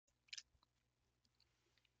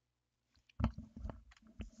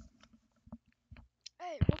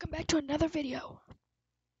welcome back to another video.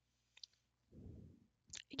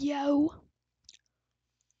 Yo.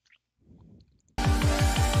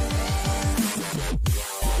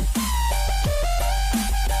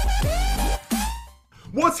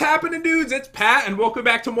 What's happening, dudes? It's Pat, and welcome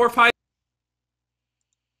back to more Hide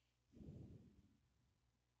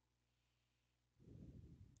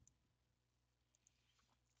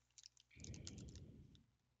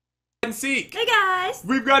and Seek. Hey guys!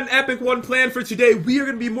 We've got an epic one planned for today. We are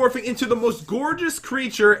going to be morphing into the most gorgeous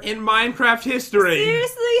creature in Minecraft history.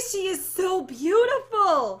 Seriously, she is so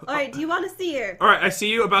beautiful! Alright, do you want to see her? Alright, I see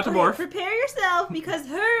you about to morph. Prepare yourself, because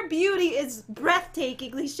her beauty is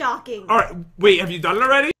breathtakingly shocking. Alright, wait, have you done it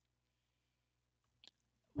already?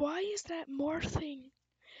 Why is that morphing?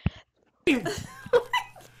 And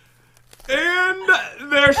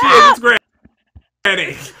there she is, it's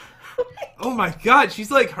Granny. Oh my god, she's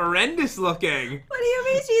like horrendous looking. What do you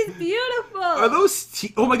mean she's beautiful? Are those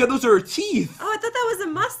teeth? Oh my god, those are her teeth. Oh, I thought that was a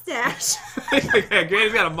mustache. Yeah,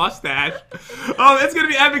 Granny's got a mustache. Oh, it's gonna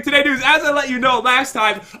be epic today, dudes. As I let you know last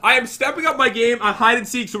time, I am stepping up my game on hide and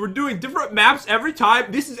seek, so we're doing different maps every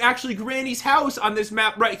time. This is actually Granny's house on this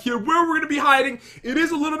map right here, where we're gonna be hiding. It is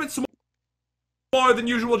a little bit smaller than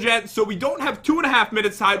usual, Jen, so we don't have 2.5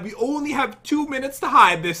 minutes to hide. We only have 2 minutes to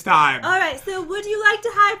hide this time. Alright, so would you like to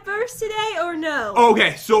hide first today or no?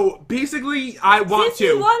 Okay, so basically, I want Since to.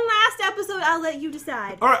 you won last episode, I'll let you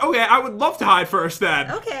decide. Alright, okay, I would love to hide first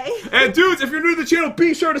then. Okay. And dudes, if you're new to the channel,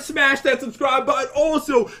 be sure to smash that subscribe button.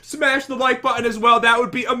 Also, smash the like button as well. That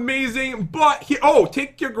would be amazing. But,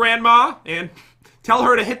 take your grandma and tell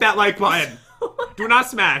her to hit that like button. Do not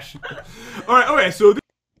smash. Alright, okay, so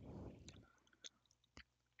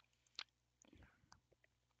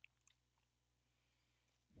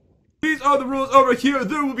these are the rules over here.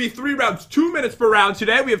 There will be 3 rounds, 2 minutes per round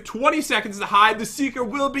today. We have 20 seconds to hide. The seeker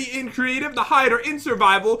will be in creative, the hider in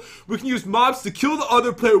survival. We can use mobs to kill the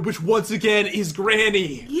other player, which once again is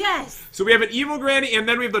Granny. Yes. So we have an evil Granny, and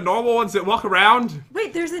then we have the normal ones that walk around.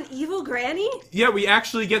 Wait, there's an evil granny? Yeah, we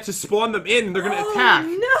actually get to spawn them in, and they're gonna attack.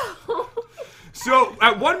 No. So,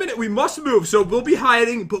 at 1 minute, we must move. So, we'll be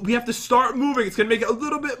hiding, but we have to start moving. It's going to make it a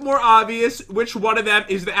little bit more obvious which one of them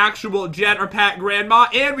is the actual Jen or Pat grandma.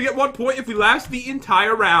 And we get 1 point if we last the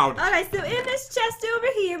entire round. Alright, so in this chest over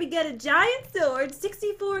here, we get a giant sword,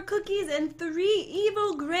 64 cookies, and 3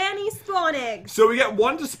 evil granny spawn eggs. So, we get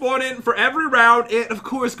 1 to spawn in for every round. And, of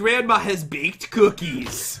course, grandma has baked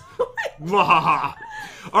cookies. Wahaha.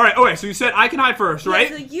 Alright, okay, so you said I can hide first,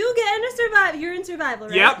 right? Yeah, so you get into survival. You're in survival,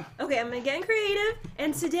 right? Yep. Okay, I'm gonna get in creative,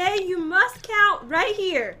 and today you must count right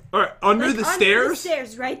here. Alright, under Like, the under stairs? the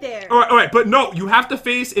stairs, right there. Alright, but no, you have to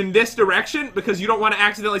face in this direction because you don't want to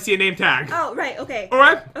accidentally see a name tag. Oh, right, okay.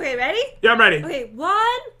 Alright? Okay, ready? Yeah, I'm ready. Okay,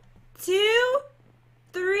 1, 2,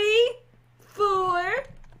 3, 4,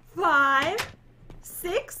 5,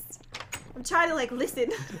 6. I'm trying to, like,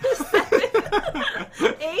 listen. 7,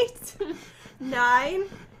 8, 9,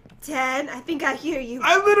 10. I think I hear you.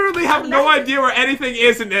 I literally have no idea where anything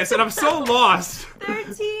is in this, and I'm so lost.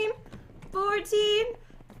 13, 14,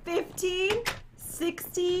 15,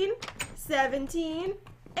 16, 17,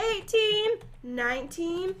 18,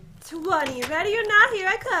 19, 20. Ready or not? Here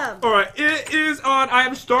I come. Alright, it is on. I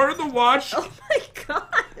have started the watch. Oh my gosh.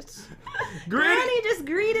 Granny just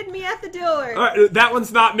greeted me at the door. Alright, that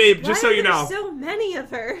one's not me, just so you know. Why are there so many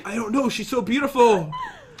of her? I don't know, she's so beautiful.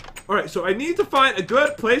 Alright, so I need to find a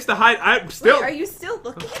good place to hide. I'm still. Wait, are you still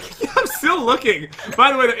looking? I'm still looking.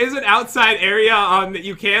 By the way, there is an outside area that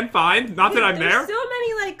you can find. Not that I'm there. There's so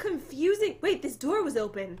many, like, confusing. Wait, this door was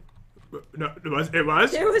open. No, it was? It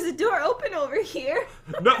was? There was a door open over here.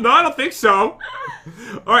 No, I don't think so.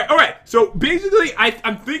 Alright, so basically,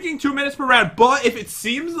 I'm thinking 2 minutes per round, but if it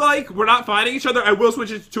seems like we're not finding each other, I will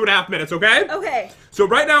switch it to 2.5 minutes, okay? Okay. So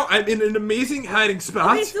right now, I'm in an amazing hiding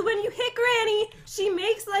spot. Okay, so when you hit Granny, she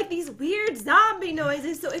makes, like, these weird zombie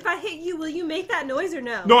noises, so if I hit you, will you make that noise or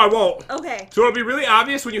no? No, I won't. Okay. So it'll be really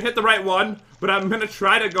obvious when you hit the right one, but I'm gonna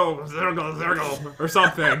try to go zergle, or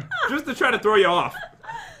something, just to try to throw you off.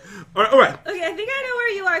 Alright. Okay, I think I know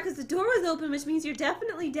where you are, because the door was open, which means you're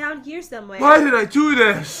definitely down here somewhere. Why did I do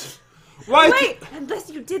this? Wait,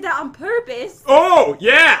 unless you did that on purpose. Oh,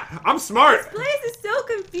 yeah, I'm smart. This place is so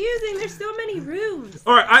confusing. There's so many rooms.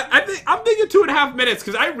 Alright, I'm thinking 2.5 minutes,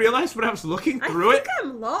 because I realized when I was looking through I think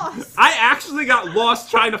I'm lost. I actually got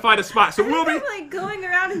lost trying to find a spot. So I'm like going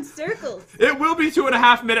around in circles. It will be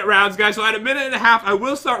 2.5 minute rounds, guys. So at 1.5 minutes, I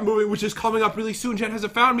will start moving, which is coming up really soon. Jen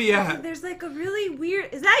hasn't found me yet. There's like a really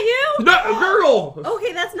weird. Is that you? No, girl.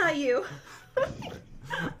 Okay, that's not you.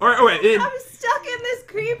 Alright, I'm stuck in this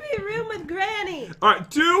creepy room with Granny.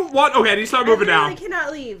 Alright, 2, 1. Okay, I need to start moving I now. really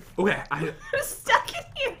cannot leave. Okay, I'm stuck in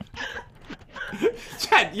here.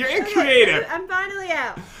 Jen, you're in Okay, creative. I'm finally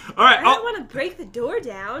out. All right. I don't want to break the door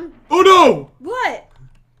down. Oh no! What?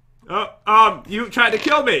 You tried to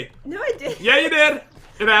kill me. No, I didn't. Yeah, you did.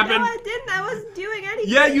 It happened. No, I didn't. I wasn't doing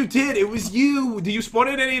anything. Yeah, you did. It was you. Did you spawn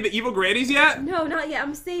in any of the evil grannies yet? No, not yet.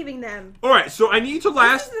 I'm saving them. All right, so I need to This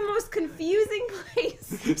last. is the most confusing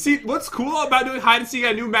place. See, what's cool about doing hide and seek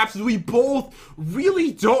on new maps is we both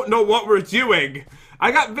really don't know what we're doing.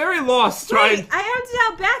 I got very lost trying. Wait, I am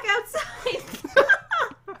now back outside.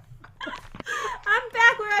 I'm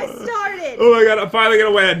back where I started. Oh my god, I'm finally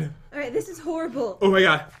gonna win. All right, this is horrible. Oh my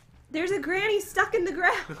god. There's a granny stuck in the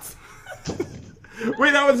ground.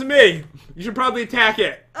 Wait, that was me. You should probably attack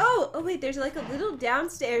it. Oh wait, there's like a little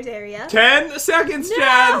downstairs area. 10 seconds, No!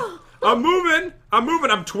 Jen. I'm moving.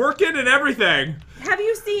 I'm twerking and everything. Have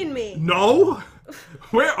you seen me? No?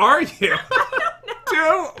 Where are you? I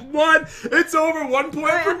don't know. 2, 1. It's over. 1 point All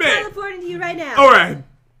right, for I'm me. teleporting to you right now. All right.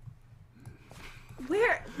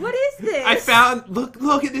 Where? What is this? I found.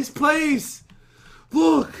 Look at this place.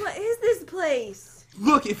 Look. What is this place?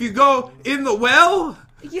 Look. If you go in the well.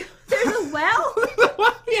 There's a well?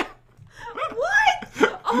 Yeah. What?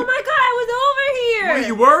 Oh my god, I was over here. Where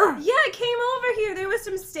you were? Yeah, I came over here. There was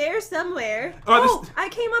some stairs somewhere. Oh, this- I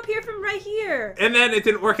came up here from right here. And then it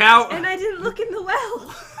didn't work out. And I didn't look in the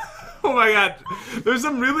well. Oh my god. There's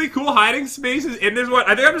some really cool hiding spaces in this one.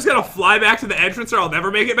 I think I'm just gonna fly back to the entrance or I'll never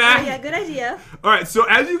make it back. Oh, yeah, good idea. Alright, so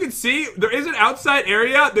as you can see, there is an outside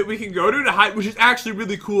area that we can go to hide, which is actually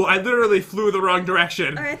really cool. I literally flew the wrong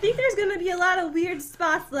direction. Alright, I think there's gonna be a lot of weird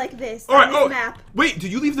spots like this Alright, on this map. Wait,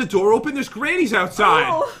 did you leave the door open? There's grannies outside.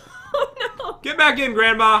 Oh no. Get back in,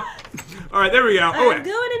 Grandma. Alright, there we go. Oh, I'm wait.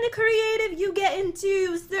 going into creative, you get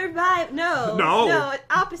into survive. No. No. No,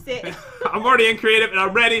 opposite. I'm already in creative and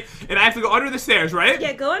I'm ready, and I have to go under the stairs, right?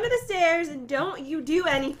 Yeah, go under the stairs and don't you do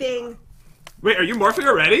anything. Wait, are you morphing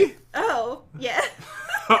already? Oh, yeah.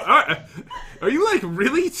 Alright. Are you like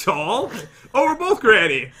really tall? Oh, we're both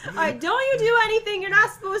granny. Alright, don't you do anything you're not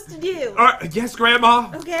supposed to do. Alright, yes, Grandma.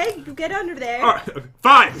 Okay, you get under there. Alright,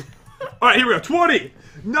 fine. Alright, here we go. 20,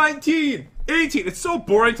 19, 18. It's so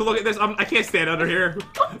boring to look at this. I can't stand under here.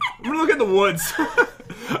 I'm gonna look at the woods. Alright,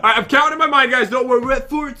 I'm counting in my mind, guys. Don't worry. We're at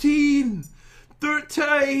 14,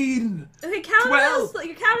 13, Okay, count 12.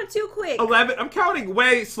 You're counting too quick. 11. I'm counting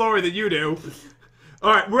way slower than you do.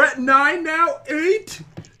 Alright, we're at 9 now. 8,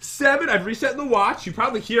 7. I've reset the watch. You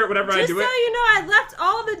probably hear it whenever I Just do so it. you know, I left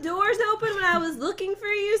all the doors open when I was looking for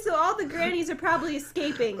you, so all the grannies are probably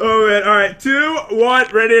escaping. Oh man, alright, 2, 1,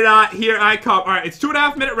 ready not, here I come. Alright, it's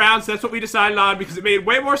 2.5 minute rounds, so that's what we decided on because it made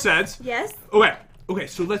way more sense. Yes? Okay,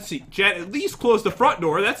 so let's see. Jen, at least close the front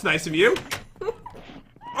door, that's nice of you.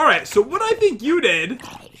 Alright, so what I think you did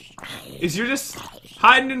is you're just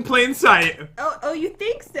hiding in plain sight. Oh, you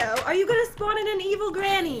think so? Are you gonna spawn in an evil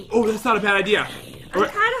granny? Oh, that's not a bad idea. I'm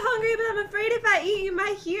Alright, kind of hungry, but I'm afraid if I eat, you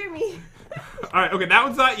might hear me. alright, okay, that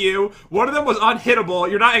one's not you. One of them was unhittable.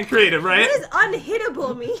 You're not in creative, right? What does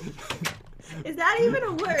unhittable mean? Is that even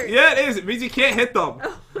a word? Yeah, it is. It means you can't hit them.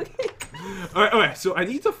 Oh, okay. Alright, okay, so I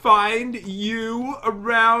need to find you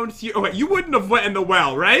around here. Okay, you wouldn't have went in the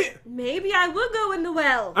well, right? Maybe I will go in the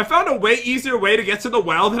well. I found a way easier way to get to the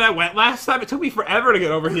well than I went last time. It took me forever to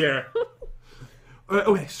get over here.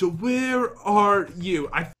 Okay, so where are you?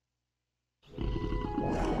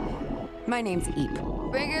 My name's Eep,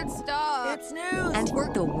 Bring it stuff. It's news. and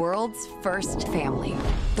we're the world's first family,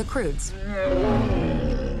 the Croods.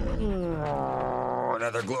 Oh,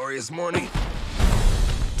 another glorious morning.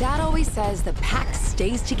 Dad always says the pack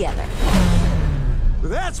stays together.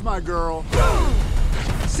 That's my girl.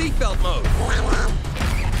 Seatbelt mode.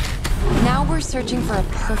 Now we're searching for a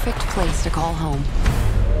perfect place to call home.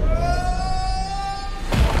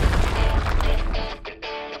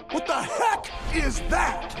 What the heck is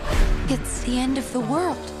that? It's the end of the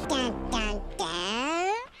world.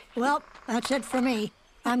 Well, that's it for me.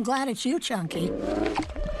 I'm glad it's you, Chunky.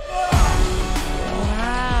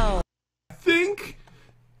 Wow. I think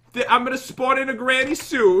that I'm gonna spawn in a granny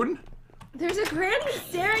soon. There's a granny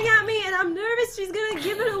staring at me, and I'm nervous she's gonna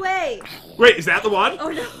give it away. Wait, is that the one? Oh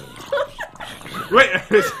no. Wait,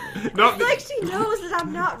 no. It's like she knows that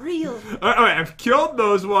I'm not real. Alright, I've killed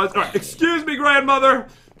those ones. Alright, excuse me, grandmother.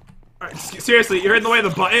 Alright, seriously, you're in the way of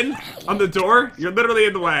the button on the door. You're literally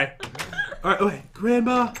in the way. Alright, wait,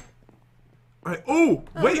 grandma. Alright, oh,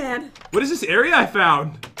 wait. Man. What is this area I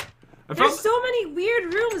found? There's so many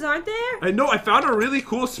weird rooms, aren't there? I know, I found a really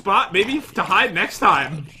cool spot, maybe to hide next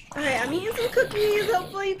time. Alright, I'm eating some cookies.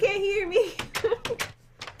 Hopefully you can't hear me.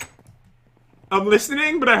 I'm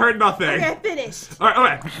listening, but I heard nothing. Okay, I finished.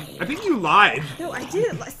 Alright, I think you lied. No, I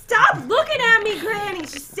didn't. Stop looking at me, Granny.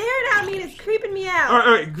 She's staring at me and it's creeping me out.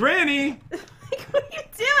 Alright, Granny. Don't you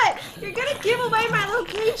do it! You're gonna give away my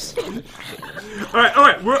location. All right.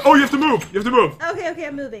 Oh, you have to move. You have to move. Okay,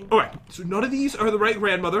 I'm moving. All right. So none of these are the right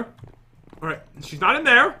grandmother. All right. She's not in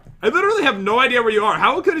there. I literally have no idea where you are.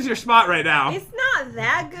 How good is your spot right now? It's not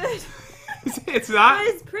that good, It's not. but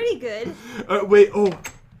it's pretty good. Wait. Oh,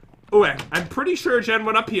 wait. I'm pretty sure Jen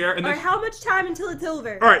went up here. And Or then... how much time until it's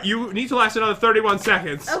over? All right. You need to last another 31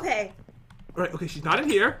 seconds. Okay. All right. Okay. She's not in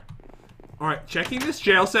here. All right. Checking this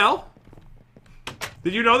jail cell.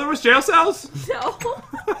 Did you know there was jail cells? No.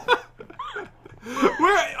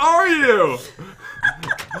 Where are you?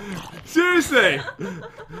 Seriously.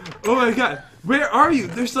 Oh my god. Where are you?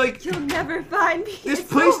 There's like... You'll never find me. This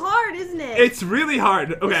It's place- so hard, isn't it? It's really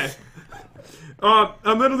hard. Okay.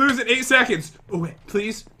 I'm gonna lose in 8 seconds. Oh wait,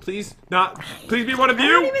 please not. Please be one of I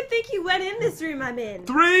don't you. even think you went in this room I'm in.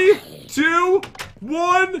 3, 2,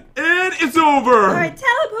 1, and it's over. Alright,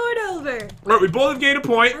 teleport over. All right, we both have gained a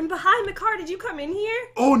point. I'm behind the car. Did you come in here?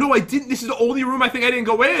 Oh no, I didn't. This is the only room I think I didn't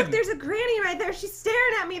go in. There's a granny right there. She's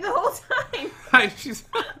staring at me the whole time. Hi, she's.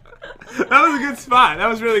 That was a good spot. That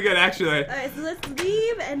was really good, actually. Alright, so let's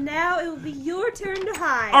leave, and now it will be your turn to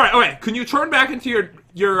hide. All right. Can you turn back into your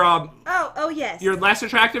Oh, yes. your less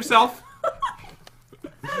attractive self?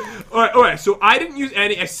 All right. So I didn't use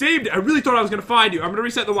any. I saved it. I really thought I was gonna find you. I'm gonna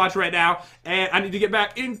reset the watch right now, and I need to get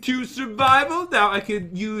back into survival. Now I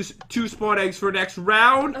could use 2 spawn eggs for next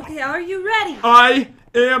round. Okay, are you ready? I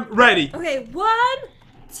am ready. Okay, 1,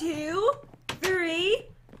 2, 3,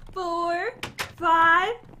 4,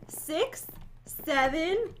 5, 6,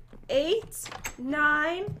 7, 8,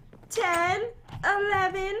 9, 10,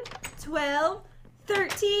 11, 12,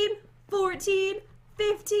 13, 14,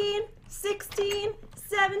 15, 16,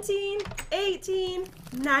 17, 18,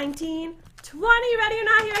 19, 20. Ready or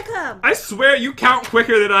not, here I come. I swear you count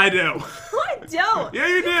quicker than I do. I don't. Yeah,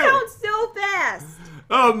 you do. count so fast.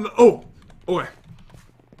 Oh. Wait.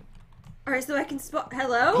 Alright, so I can spot.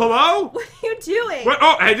 Hello? Hello? What are you doing? What?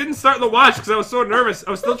 Oh, I didn't start the watch because I was so nervous.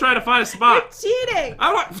 I was still trying to find a spot. You're cheating.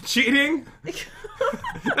 I'm not cheating.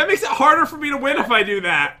 That makes it harder for me to win if I do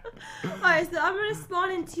that. Alright, so I'm gonna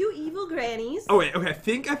spawn in 2 evil grannies. Oh wait, okay. I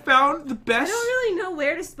think I found the I best. don't really know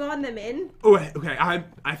where to spawn them in. Oh wait, okay.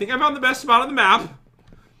 I think I found the best spot on the map.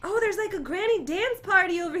 Oh, there's like a granny dance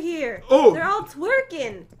party over here. Oh. They're all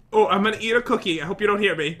twerking. Oh, I'm gonna eat a cookie. I hope you don't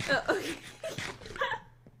hear me. Okay.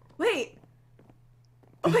 Wait.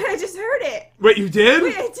 Oh, wait, I just heard it. Wait, you did?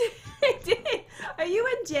 Wait, I did. Are you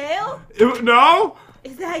in jail? No.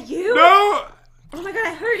 Is that you? No. Oh my god,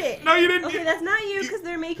 I heard it. No, you didn't. Okay, that's not you because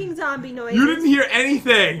they're making zombie noises. You didn't hear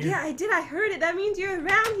anything. Yeah, I did. I heard it. That means you're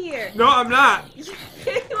around here. No, I'm not. You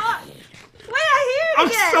are. Wait, I hear it I'm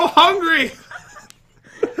again. so hungry.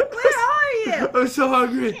 Where are you? I'm so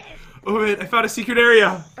hungry. Oh man, I found a secret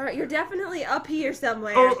area. Alright, you're definitely up here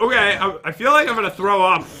somewhere. Oh, okay. I feel like I'm gonna throw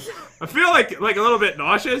up. I feel like a little bit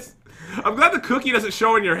nauseous. I'm glad the cookie doesn't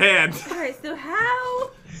show in your hand. Alright, so how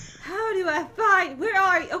do I find, where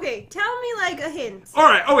are you? Okay, tell me like a hint.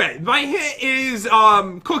 Alright, okay. My hint is,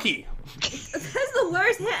 cookie. That's the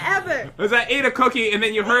worst hit ever. Because I ate a cookie and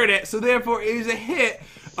then you heard it, so therefore it is a hit.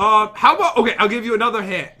 How about, okay, I'll give you another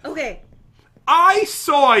hint. Okay. I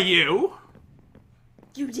saw you.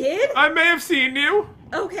 You did? I may have seen you.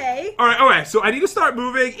 Okay. Alright, so I need to start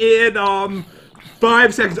moving in,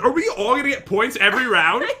 5 seconds. Are we all gonna get points every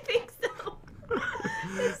round? I think so.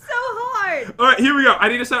 It's so hard. Alright, here we go. I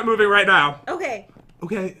need to start moving right now. Okay.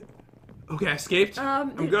 Okay, I escaped.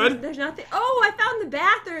 I'm there- good. There's nothing. Oh, I found the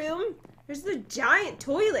bathroom. There's the giant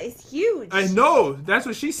toilet. It's huge. I know. That's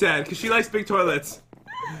what she said, because she likes big toilets.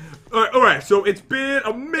 Alright, so it's been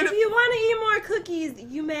a minute. If you want to eat more cookies,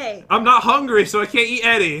 you may. I'm not hungry, so I can't eat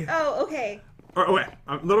any. Oh, okay. Alright,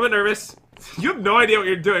 I'm a little bit nervous. You have no idea what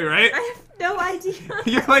you're doing, right? I have no idea.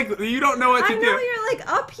 You're like, you don't know what to I do. know you're like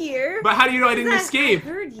up here. But how do you know I didn't Because escape? I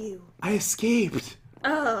heard you. I escaped.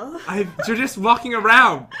 Oh. You're just walking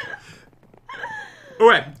around.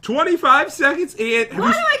 Alright, 25 seconds and...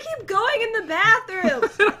 Why do I keep going in the bathroom?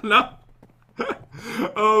 I don't know.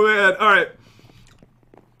 Oh man, alright.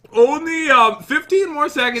 Only 15 more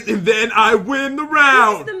seconds and then I win the This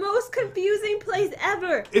round. is the most confusing place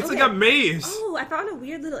ever. It's Okay. like a maze. Oh, I found a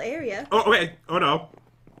weird little area. Oh, okay. Oh no.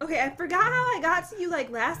 Okay, I forgot how I got to you like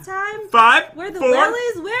last time. 5, Where the 4, well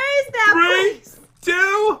is? Where is that 3, place?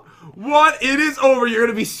 2, 1. It is over. You're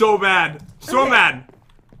gonna be so mad. So Okay. mad.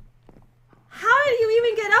 How did you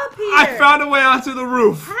even get up here? I found a way onto the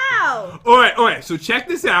roof. How? Alright, so check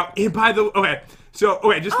this out. And by the okay, just Oh,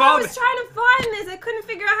 I follow me. was trying to find this. I couldn't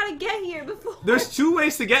figure out how to get here before. There's 2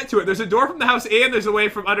 ways to get to it. There's a door from the house and there's a way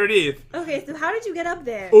from underneath. Okay, so how did you get up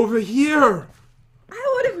there? Over here.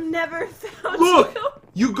 I would have never found Look, you.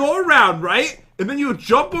 you go around, right? and then you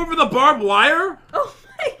jump over the barbed wire? Oh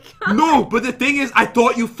my god. No, but the thing is, I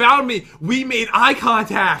thought you found me. We made eye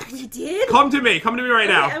contact. We did? Come to me right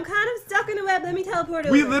now. I'm kind of stuck in the web. Let me teleport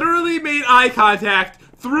over. We literally made eye contact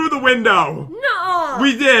through the window. No.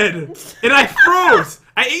 We did. And I froze.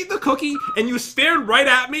 I ate the cookie, and you stared right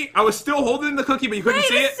at me. I was still holding the cookie, but you couldn't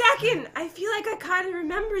see Wait a it. second. I feel like I kind of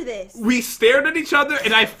remember this. We stared at each other,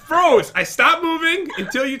 and I froze. I stopped moving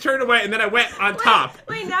until you turned away, and then I went on top.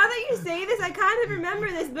 Wait, now that you say this, I kind of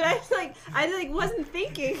remember this, but I wasn't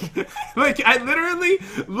thinking. Like, I literally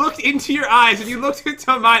looked into your eyes, and you looked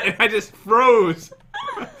into mine, and I just froze.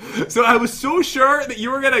 So I was so sure that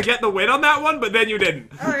you were gonna get the win on that one, but then you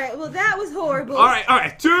didn't. All right, well that was horrible. All right,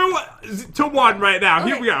 2-1 right now.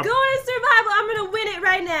 Here we go. Going to survival. I'm gonna win it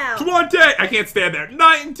right now. 20. I can't stand there.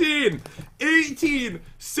 19, 18,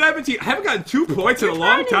 17. I haven't gotten 2 points in a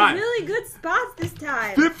long Finding time. really good spots this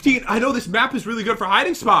time. 15. I know this map is really good for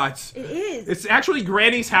hiding spots. It is. It's actually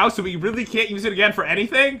Granny's house, so we really can't use it again for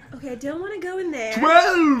anything. Okay, I don't want to go in there.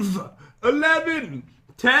 12, 11,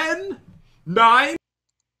 10, 9,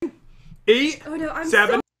 8, Oh no, I'm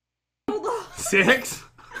 7, so lost. 6,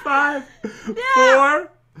 5, Yeah.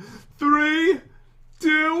 4, 3,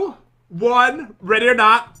 2, 1. Ready or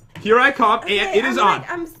not, here I come, and it is on.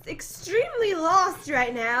 I'm extremely lost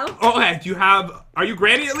right now. Okay, are you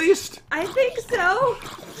Granny at least? I think so.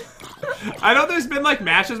 I know there's been like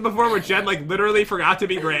matches before where Jen like literally forgot to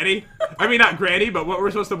be Granny. I mean, not Granny, but what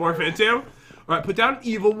we're supposed to morph into. All right, put down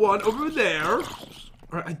evil one over there.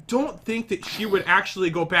 All right, I don't think that she would actually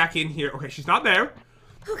go back in here. Okay, she's not there.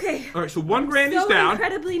 Okay. All right, so one Granny's So down.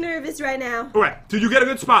 incredibly nervous right now. All right, did you get a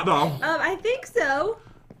good spot though? I think so.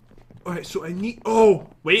 All right, so I need. Oh,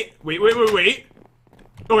 wait.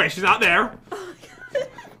 Okay, she's not there. Oh, God.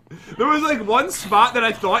 There was like one spot that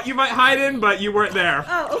I thought you might hide in, but you weren't there.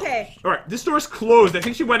 Oh, okay. All right, this door's closed. I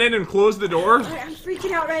think she went in and closed the door. All right, I'm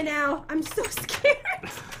freaking out right now. I'm so scared.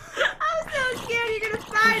 I'm so scared you're gonna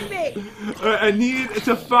find me. I need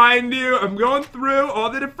to find you. I'm going through all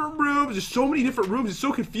the different rooms. There's so many different rooms. It's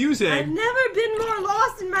so confusing. I've never been more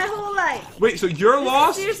lost in my whole life. Wait, so you're This lost?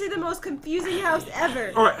 is seriously the most confusing house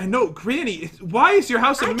ever. All right, I know, Granny. Why is your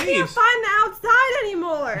house a I maze? can't find the outside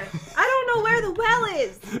anymore. I don't know where the well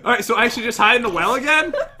is. All right, so I should just hide in the well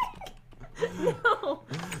again? No. All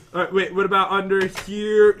right, wait. What about under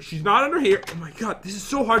here? She's not under here. Oh my God, this is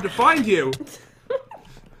so hard to find you.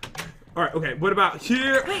 All right, okay. What about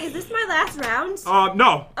here? Wait, is this my last round?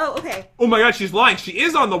 No. Oh, okay. Oh my God, she's lying. She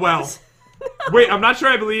is on the well. Wait, I'm not sure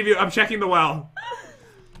I believe you. I'm checking the well.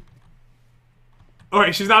 All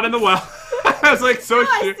right, she's not in the well. I was like so No,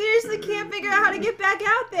 I sure. seriously can't figure out how to get back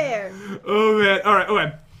out there. Oh man. All right,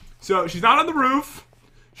 okay. So she's not on the roof.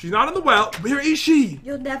 She's not on the well. Where is she?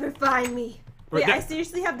 You'll never find me. Wait, Wait, I that-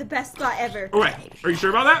 seriously have the best spot ever. All right. Are you sure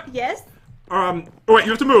about that? Yes? All right,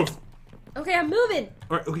 you have to move. Okay, I'm moving.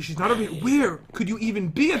 All right, okay, she's not over here. Where could you even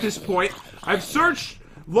be at this point? I've searched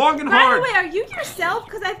long and By hard. the way, are you yourself?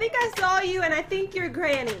 Because I think I saw you and I think you're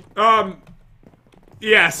Granny.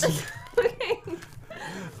 Yes. Okay.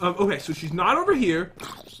 Okay, so she's not over here.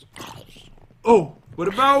 Oh, what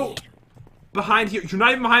about behind here? You're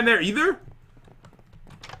not even behind there either?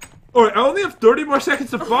 Alright, I only have 30 more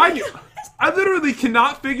seconds to find you. I literally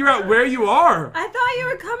cannot figure out where you are. I thought you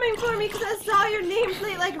were coming for me because I saw your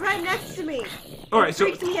nameplate like right next to me. Alright, so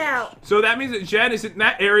Freaked me out. so that means that Jen is in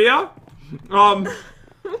that area.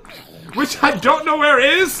 Which I don't know where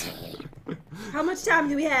is. How much time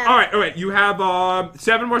do we have? Alright, you have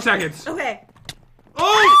 7 more seconds. Okay.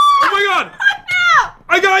 Oh my God! No!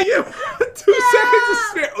 I got you! 2 seconds to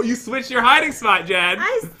spare. Oh, you switched your hiding spot, Jen.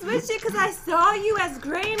 I switched it because I saw you as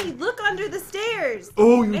Granny look under the stairs.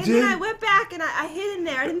 Oh, you And did? then I went back and I hid in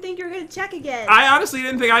there. I didn't think you were going to check again. I honestly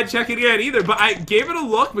didn't think I'd check it again either, but I gave it a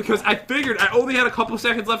look because I figured I only had a couple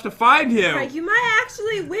seconds left to find you. Alright, you might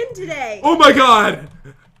actually win today. Oh my God!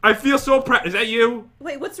 I feel so proud. Is that you?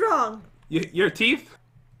 Wait, what's wrong? Your teeth?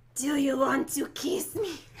 Do you want to kiss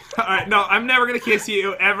me? Alright, no, I'm never gonna kiss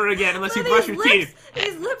you ever again unless you brush your teeth.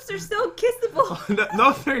 These lips are so kissable.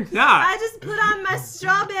 No, they're not. I just put on my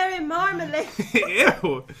strawberry marmalade.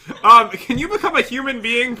 Ew. Can you become a human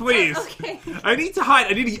being, please? Okay. I need to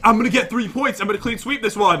hide. I'm gonna get 3 points. I'm gonna clean sweep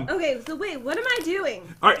this one. Okay, so wait, what am I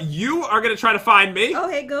doing? Alright, you are gonna try to find me.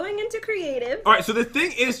 Okay, going into creative. Alright, so the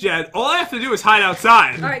thing is, Jen, all I have to do is hide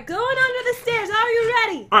outside. Alright, going under the stairs. Are you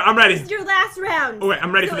ready? Alright, I'm ready. This is your last round. Okay,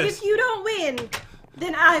 I'm ready so for this. if you don't win,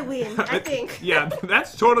 then I win, I think. Yeah,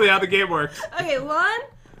 that's totally how the game works. Okay, 1,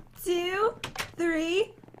 2,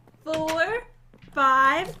 3, 4,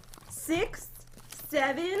 5, 6,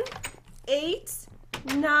 7, 8,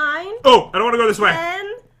 9, Oh, I don't want to go this way.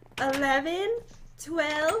 10, 11,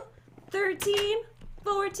 12, 13,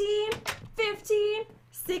 14, 15,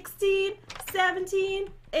 16, 17,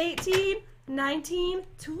 18, 19,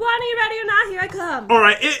 20. Ready or not, here I come.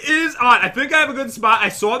 Alright, it is on. I think I have a good spot. I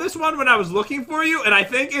saw this one when I was looking for you, and I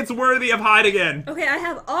think it's worthy of hiding in. Okay, I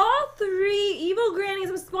have all 3 evil grannies.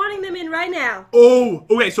 I'm spawning them in right now. Oh,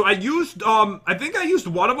 okay, so I used, I think I used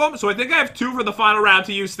one of them, so I think I have 2 for the final round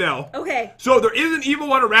to use still. Okay. So there is an evil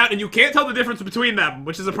one around, and you can't tell the difference between them,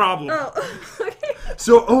 which is a problem. Oh, okay.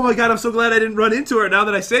 So, oh my god, I'm so glad I didn't run into her now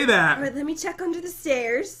that I say that. Alright, let me check under the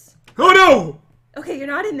stairs. Oh no! Okay, you're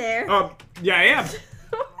not in there. Yeah, I am.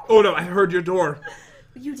 Oh no, I heard your door.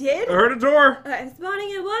 You did? I heard a door. Alright, I'm spawning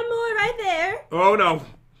in one more right there. Oh no.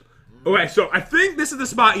 Okay, so I think this is the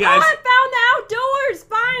spot, guys. Oh, I found the outdoors!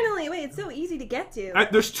 Finally! Wait, it's so easy to get to.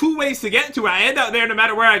 There's 2 ways to get to it. I end out there no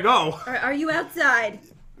matter where I go. Are you outside?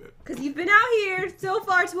 Because you've been out here so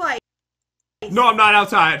far twice. No, I'm not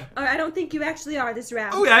outside. I don't think you actually are this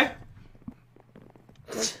round. Okay.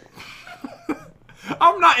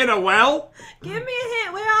 I'm not in a well. Give me a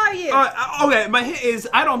hint. Where are you? Okay, my hint is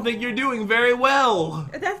I don't think you're doing very well.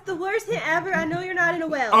 That's the worst hint ever. I know you're not in a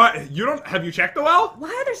well. Have you checked the well? Why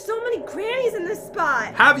are there so many grannies in this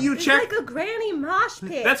spot? Have you It's checked? like a granny mosh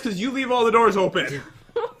pit. That's because you leave all the doors open.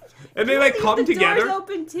 And they like Leave come the together. doors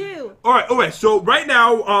open too. Alright, okay, so right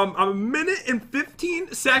now, I'm a minute and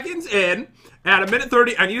 15 seconds in. At a minute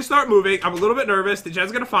 30, I need to start moving. I'm a little bit nervous that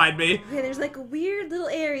Jen's gonna find me. Okay, there's like a weird little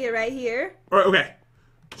area right here. Alright, okay.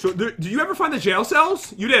 So, do you ever find the jail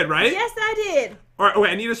cells? You did, right? Yes, I did. Alright,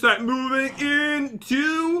 okay, I need to start moving in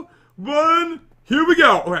 2, 1. Here we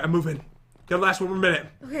go. Alright, I'm moving. Got the last 1 more minute.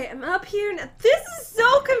 Okay, I'm up here now. This is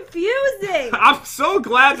so confusing. I'm so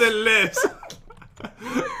glad that it is.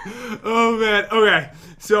 Oh man, okay.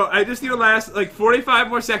 So I just need to last like 45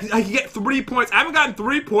 more seconds. I can get 3 points. I haven't gotten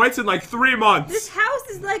 3 points in like 3 months. This house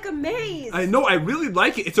is like a maze. I know, I really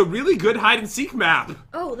like it. It's a really good hide and seek map.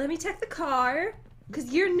 Oh, let me check the car.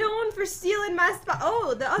 Because you're known for stealing my spot.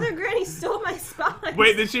 Oh, the other granny stole my spot.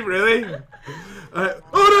 Wait, did she really? Oh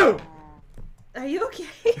no! Are you okay?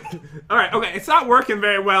 Alright, okay, it's not working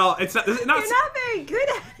very well. It's not You're not very good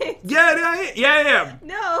at it. Yeah, I am.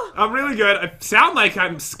 No. I'm really good. I sound like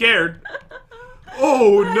I'm scared.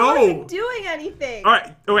 Oh I no! wasn't doing anything.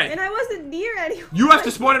 Alright, okay. And I wasn't near anyone. You have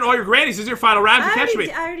to spawn in all your grannies. This is your final round to catch me.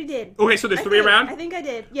 I already did. Okay, so there's 3 around? I think I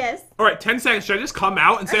did, yes. Alright, 10 seconds. Should I just come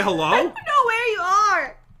out and say hello? I don't know where you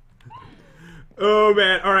are. Oh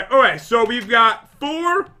man, alright, so we've got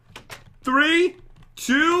 4, 3,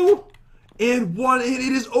 2, and 1, and it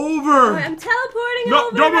is over! I'm teleporting No,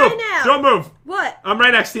 over don't right move! now. Don't move! What? I'm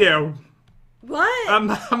right next to you. What? I'm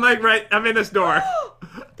like I'm in this door.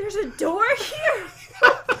 There's a door here?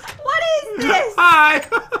 What is this? Hi!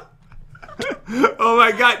 Oh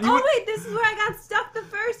my god, Oh wait, this is where I got stuck the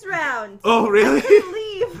first round. Oh really?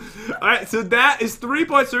 Leave. Alright, so that is 3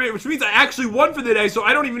 points to me, which means I actually won for the day, so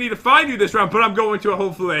I don't even need to find you this round, but I'm going to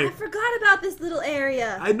hopefully. I forgot about this little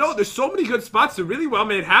area. I know, there's so many good spots. It's a really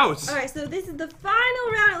well-made house. Alright, so this is the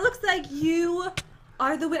final round. It looks like you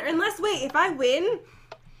are the winner. Unless, wait, if I win,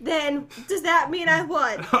 then does that mean I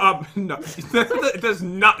won? No. It does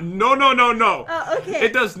not. No. Oh, okay.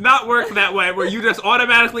 It does not work that way, where you just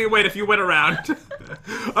automatically win if you win a round.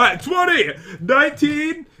 Alright, 20,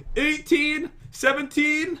 19, 18,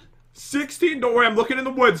 17, 16. Don't worry, I'm looking in the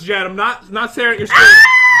woods, Jen. I'm not staring at your screen.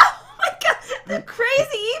 Oh my god, the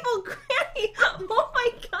crazy evil granny. Oh my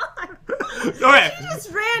god. Okay. She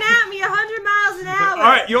just ran at me 100 miles an hour.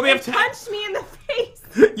 Alright, you only have 10. Punched me in the face.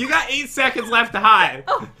 You got 8 seconds left to hide.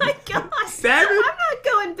 Oh my god. 7. I'm not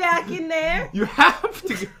going back in there. You have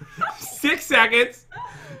to. 6 seconds.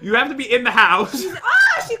 You have to be in the house.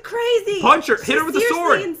 Oh, she's crazy. Punch her. Hit her with the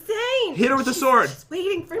sword. She's insane. Hit her with the sword. She's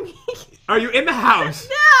waiting for me. Are you in the house?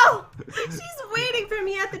 No. She's waiting for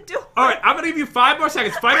me at the door. Alright, I'm gonna give you 5 more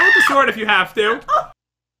seconds. Fight her with the sword if you have to. Oh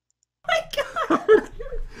my god.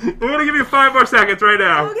 I'm gonna give you 5 more seconds right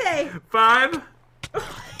now. Okay. 5, Oh my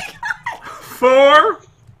god. 4,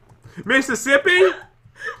 Mississippi,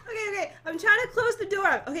 Okay. I'm trying to close the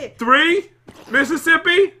door. Okay. 3,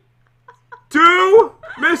 Mississippi, 2,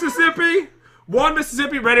 Mississippi, 1,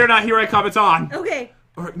 Mississippi. Ready or not, here I come. It's on. Okay.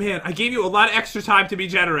 Alright, man, I gave you a lot of extra time to be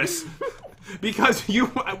generous. Because we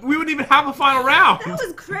wouldn't even have a final round. That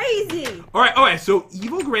was crazy. Alright, so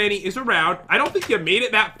Evil Granny is around. I don't think you made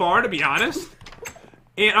it that far, to be honest.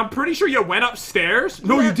 And I'm pretty sure you went upstairs.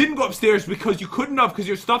 No, you didn't go upstairs because you couldn't have, because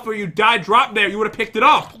your stuff where you died dropped there. You would have picked it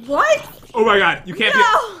up. What? Oh my god, you can't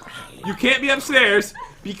No. you can't be upstairs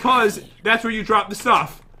because that's where you dropped the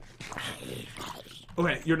stuff.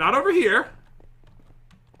 Okay, you're not over here.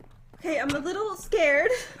 Okay, I'm a little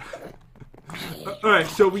scared. Alright,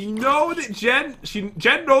 so we know that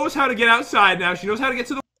Jen knows how to get outside now. She knows how to get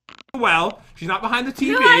to the well. She's not behind the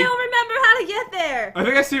TV. No, I don't remember how to get there. I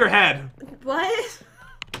think I see her head. What?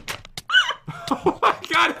 Oh my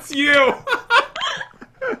god, it's you!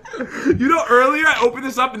 You know, earlier I opened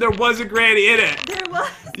this up and there was a granny in it. There was?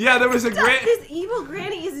 Yeah, there was a granny. This evil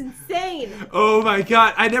granny is insane. Oh my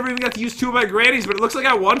god, I never even got to use 2 of my grannies, but it looks like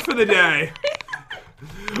I won for the day.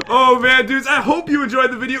 Oh man, dudes, I hope you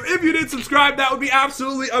enjoyed the video. If you did subscribe, that would be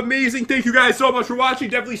absolutely amazing. Thank you guys so much for watching.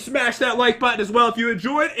 Definitely smash that like button as well if you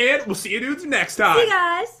enjoyed, and we'll see you dudes next time. See you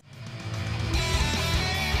guys.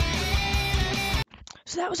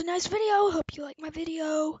 So that was a nice video. Hope you liked my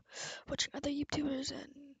video. Watching other YouTubers and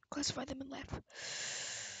classify them and laugh.